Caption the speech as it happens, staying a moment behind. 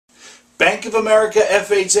Bank of America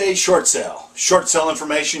FHA Short Sale. Short sale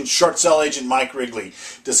information. Short sale agent Mike Rigley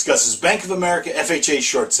discusses Bank of America FHA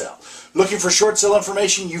Short Sale. Looking for short sale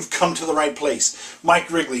information? You've come to the right place. Mike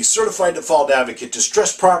Rigley, Certified Default Advocate,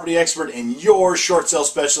 distressed property expert, and your short sale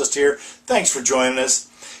specialist here. Thanks for joining us.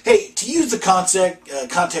 Hey, to use the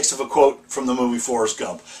context of a quote from the movie Forrest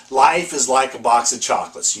Gump, life is like a box of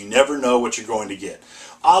chocolates. You never know what you're going to get.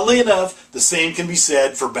 Oddly enough, the same can be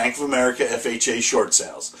said for Bank of America FHA short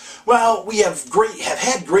sales. Well, we have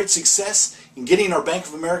had great success in getting our Bank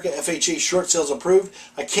of America FHA short sales approved.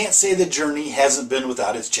 I can't say the journey hasn't been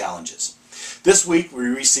without its challenges. This week we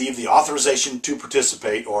received the Authorization to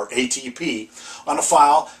Participate, or ATP, on a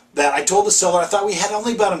file that I told the seller I thought we had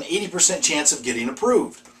only about an 80% chance of getting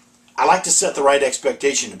approved. I like to set the right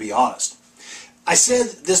expectation, to be honest. I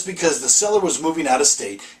said this because the seller was moving out of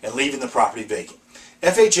state and leaving the property vacant.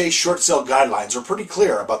 FHA short sale guidelines are pretty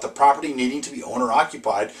clear about the property needing to be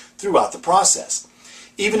owner-occupied throughout the process.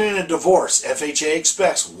 Even in a divorce, FHA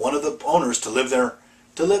expects one of the owners to live there.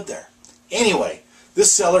 Anyway,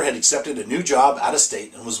 this seller had accepted a new job out of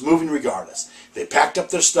state and was moving regardless. They packed up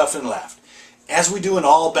their stuff and left. As we do in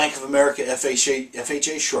all Bank of America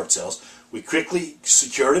FHA short sales, we quickly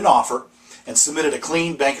secured an offer and submitted a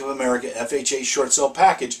clean Bank of America FHA short sale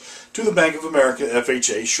package to the Bank of America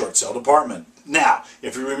FHA short sale department. Now,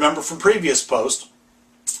 if you remember from previous posts,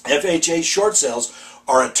 FHA short sales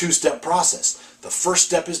are a two-step process. The first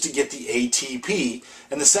step is to get the ATP,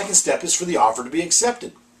 and the second step is for the offer to be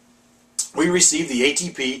accepted. We received the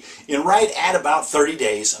ATP in right at about 30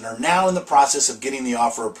 days and are now in the process of getting the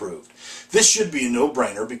offer approved. This should be a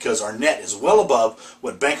no-brainer because our net is well above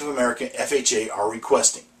what Bank of America FHA are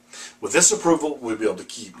requesting. With this approval, we'll be able to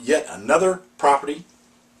keep yet another property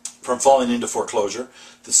from falling into foreclosure.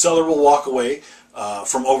 The seller will walk away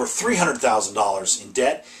from over $300,000 in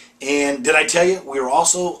debt. And did I tell you, we were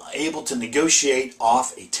also able to negotiate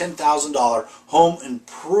off a $10,000 home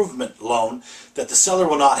improvement loan that the seller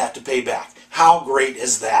will not have to pay back. How great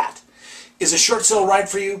is that? Is a short sale right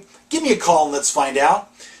for you? Give me a call and let's find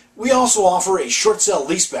out. We also offer a short sale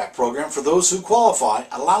leaseback program for those who qualify,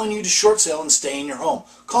 allowing you to short sale and stay in your home.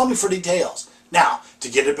 Call me for details. Now, to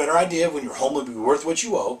get a better idea of when your home will be worth what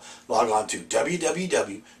you owe, log on to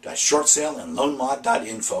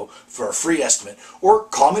www.shortsaleandloanmod.info for a free estimate, or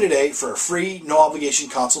call me today for a free, no-obligation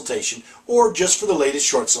consultation, or just for the latest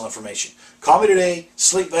short sale information. Call me today,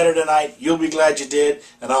 sleep better tonight, you'll be glad you did,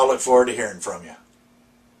 and I'll look forward to hearing from you.